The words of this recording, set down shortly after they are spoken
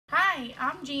Hi,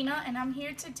 I'm Gina and I'm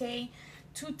here today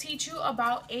to teach you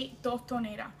about a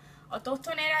tostonera. A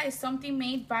tostonera is something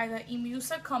made by the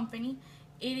EMUSA company.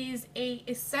 It is an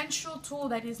essential tool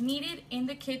that is needed in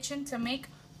the kitchen to make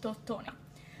tostones.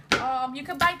 You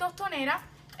can buy tostonera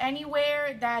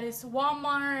anywhere that is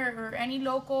Walmart or any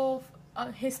local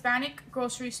Hispanic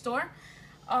grocery store.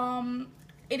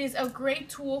 It is a great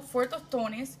tool for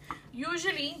tostones.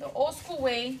 Usually, the old school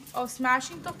way of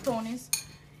smashing tostones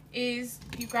is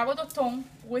you grab a toston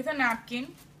with a napkin,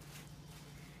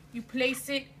 you place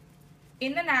it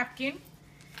in the napkin,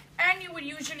 and you would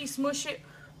usually smush it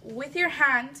with your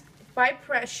hand by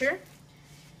pressure.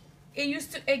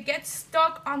 It gets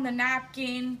stuck on the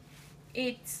napkin.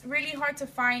 It's really hard to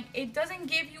find. It doesn't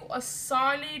give you a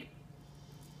solid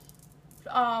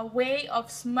way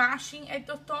of smashing a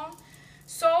toston.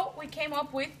 So we came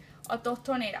up with a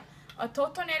tostonera. A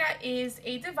tostonera is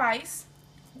a device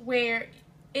where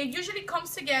it usually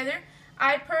comes together.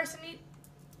 I personally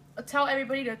tell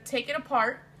everybody to take it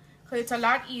apart because it's a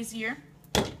lot easier.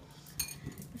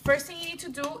 The first thing you need to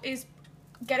do is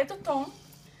get a toston,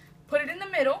 put it in the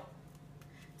middle,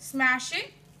 smash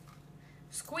it,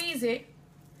 squeeze it.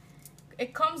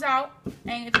 It comes out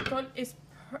and the toston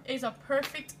is a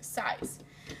perfect size.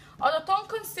 A toston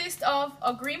consists of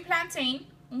a green plantain,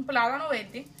 un plátano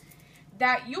verde,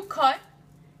 that you cut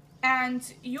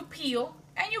and you peel,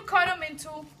 and you cut them into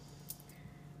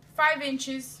 2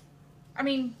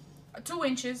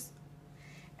 inches,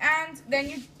 and then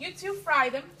you fry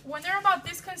them. When they're about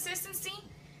this consistency,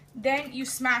 then you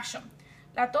smash them.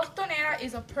 La tostonera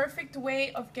is a perfect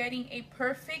way of getting a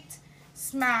perfect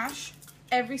smash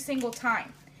every single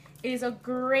time. It is a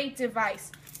great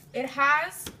device. It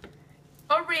has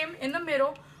a rim in the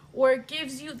middle where it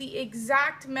gives you the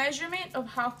exact measurement of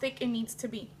how thick it needs to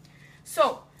be.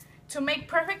 So, to make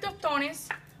perfect tostones,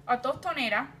 a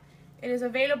tostonera, it is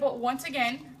available once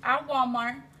again at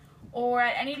Walmart or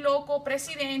at any local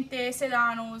Presidente,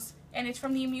 Sedanos, and it's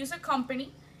from the EMUSA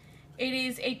company. It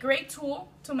is a great tool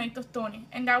to make tostones.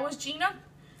 And that was Gina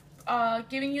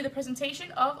giving you the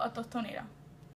presentation of a tostonera.